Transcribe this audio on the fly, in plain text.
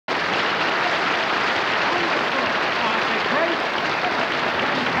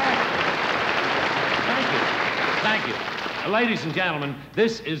ladies and gentlemen,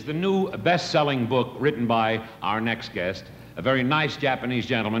 this is the new best-selling book written by our next guest, a very nice Japanese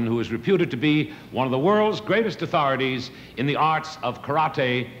gentleman who is reputed to be one of the world's greatest authorities in the arts of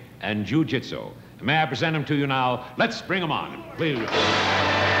karate and jiu-jitsu. May I present him to you now? Let's bring him on. Please.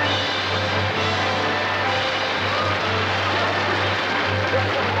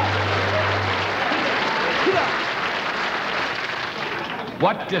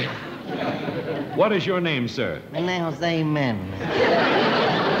 What is your name, sir? My name is Jose Jimenez.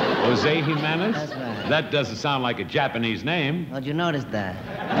 Jose Jimenez? That's right. That doesn't sound like a Japanese name. How'd you notice that?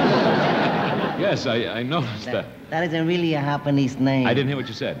 Yes, I noticed that. That isn't really a Japanese name. I didn't hear what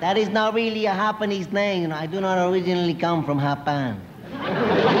you said. That is not really a Japanese name. You know, I do not originally come from Japan.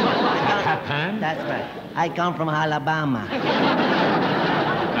 Japan? That's right. I come from Alabama.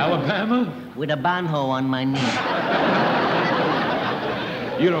 Alabama? With a banjo on my knee.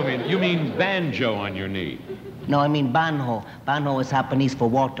 You mean banjo on your knee? No, I mean banjo. Banjo is Japanese for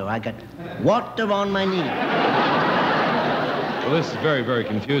water. I got water on my knee. Well, this is very, very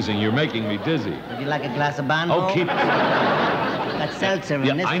confusing. You're making me dizzy. Would you like a glass of banjo? Oh, keep... Got seltzer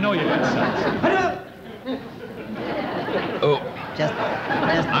in this. I know you got seltzer. Oh.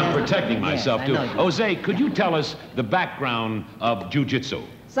 I'm protecting myself, too. Jose, could you tell us the background of jiu-jitsu?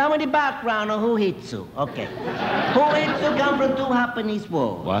 Some of the background of Hu-Hitsu. Okay. Hu-Hitsu come from two Japanese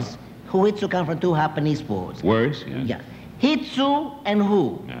words. What? Hu-Hitsu come from two Japanese words. Words? Yeah. Yeah. Hitsu and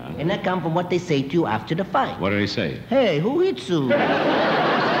Hu. Yeah. And that come from what they say to you after the fight. What do they say? Hey, Hu-Hitsu.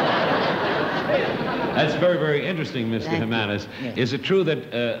 That's very, very interesting, Mr. Jimenez. Yes. Is it true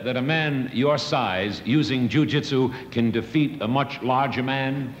that that a man your size, using jiu-jitsu, can defeat a much larger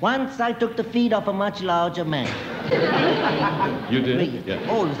man? Once I took the feet off a much larger man. You did? Yeah.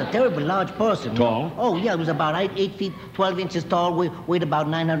 Oh, he was a terribly large person. Tall? Oh, yeah, he was about 8 feet, 12 inches tall, weighed about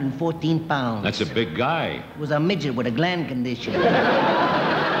 914 pounds. That's a big guy. He was a midget with a gland condition.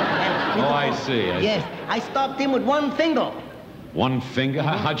 I see. Yes, I stopped him with one finger. One finger?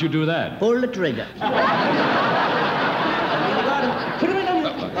 How'd you do that? Pull the trigger.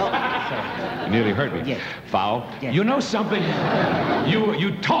 You nearly hurt me. Yes. Foul. Yes. You know something?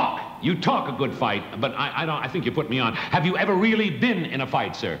 You talk a good fight, but I think you put me on. Have you ever really been in a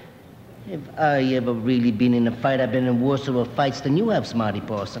fight, sir? Have I ever really been in a fight? I've been in worse of fights than you have, smarty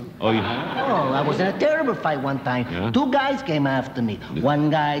person. Oh, you have? Oh, I was in a terrible fight one time. Yeah? Two guys came after me.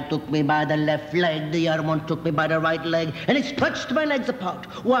 One guy took me by the left leg, the other one took me by the right leg, and he stretched my legs apart,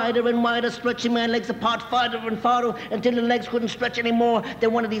 wider and wider, stretching my legs apart farther and farther until the legs couldn't stretch anymore.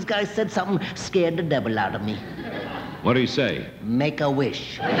 Then one of these guys said something, scared the devil out of me. What did he say? Make a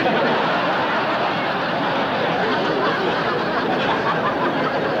wish.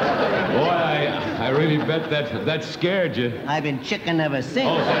 I really bet that scared you. I've been chicken ever since.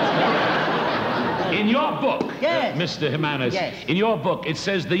 Oh, that's good. In your book, yes. Mr. Jimenez, yes. In your book, it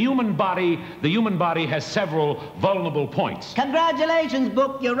says the human body has several vulnerable points. Congratulations,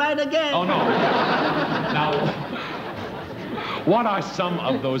 book. You're right again. Oh, no. Now, what are some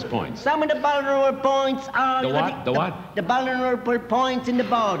of those points? Some of the vulnerable points are... The what? The what? The vulnerable points in the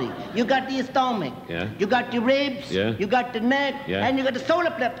body. You got the stomach. Yeah. You got the ribs. Yeah. You got the neck. Yeah. And you got the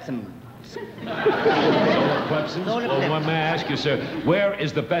solar plexus. Solar plexus? Well, may I ask you, sir, where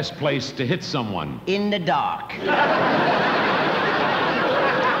is the best place to hit someone? In the dark.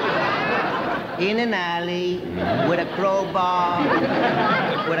 In an alley, with a crowbar,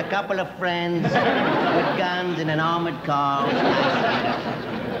 with a couple of friends, with guns in an armored car.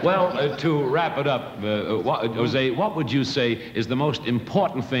 Well, to wrap it up, Jose, what would you say is the most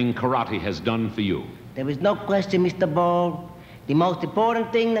important thing karate has done for you? There is no question, Mr. Berle. The most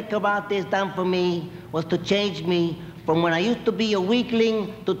important thing that karate has done for me was to change me from when I used to be a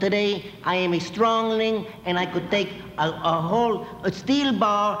weakling to today I am a strongling, and I could take a whole steel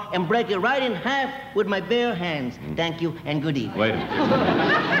bar and break it right in half with my bare hands. Thank you and good evening. Wait a minute.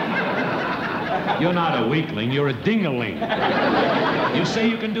 You're not a weakling, you're a dingaling. You say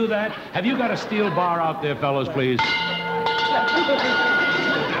you can do that? Have you got a steel bar out there, fellows, please?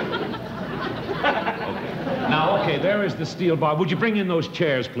 Now, okay, there is the steel bar. Would you bring in those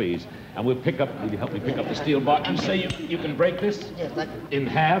chairs, please? And we'll pick up, will you help me pick up the steel bar? You say you can break this in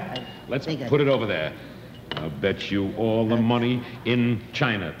half? Let's put it over there. I'll bet you all the money in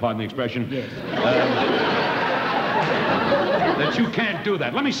China, pardon the expression, yes. That you can't do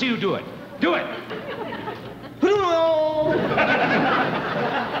that. Let me see you do it. Do it!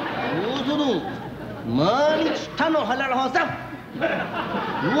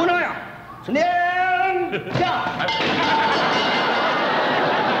 Stand down!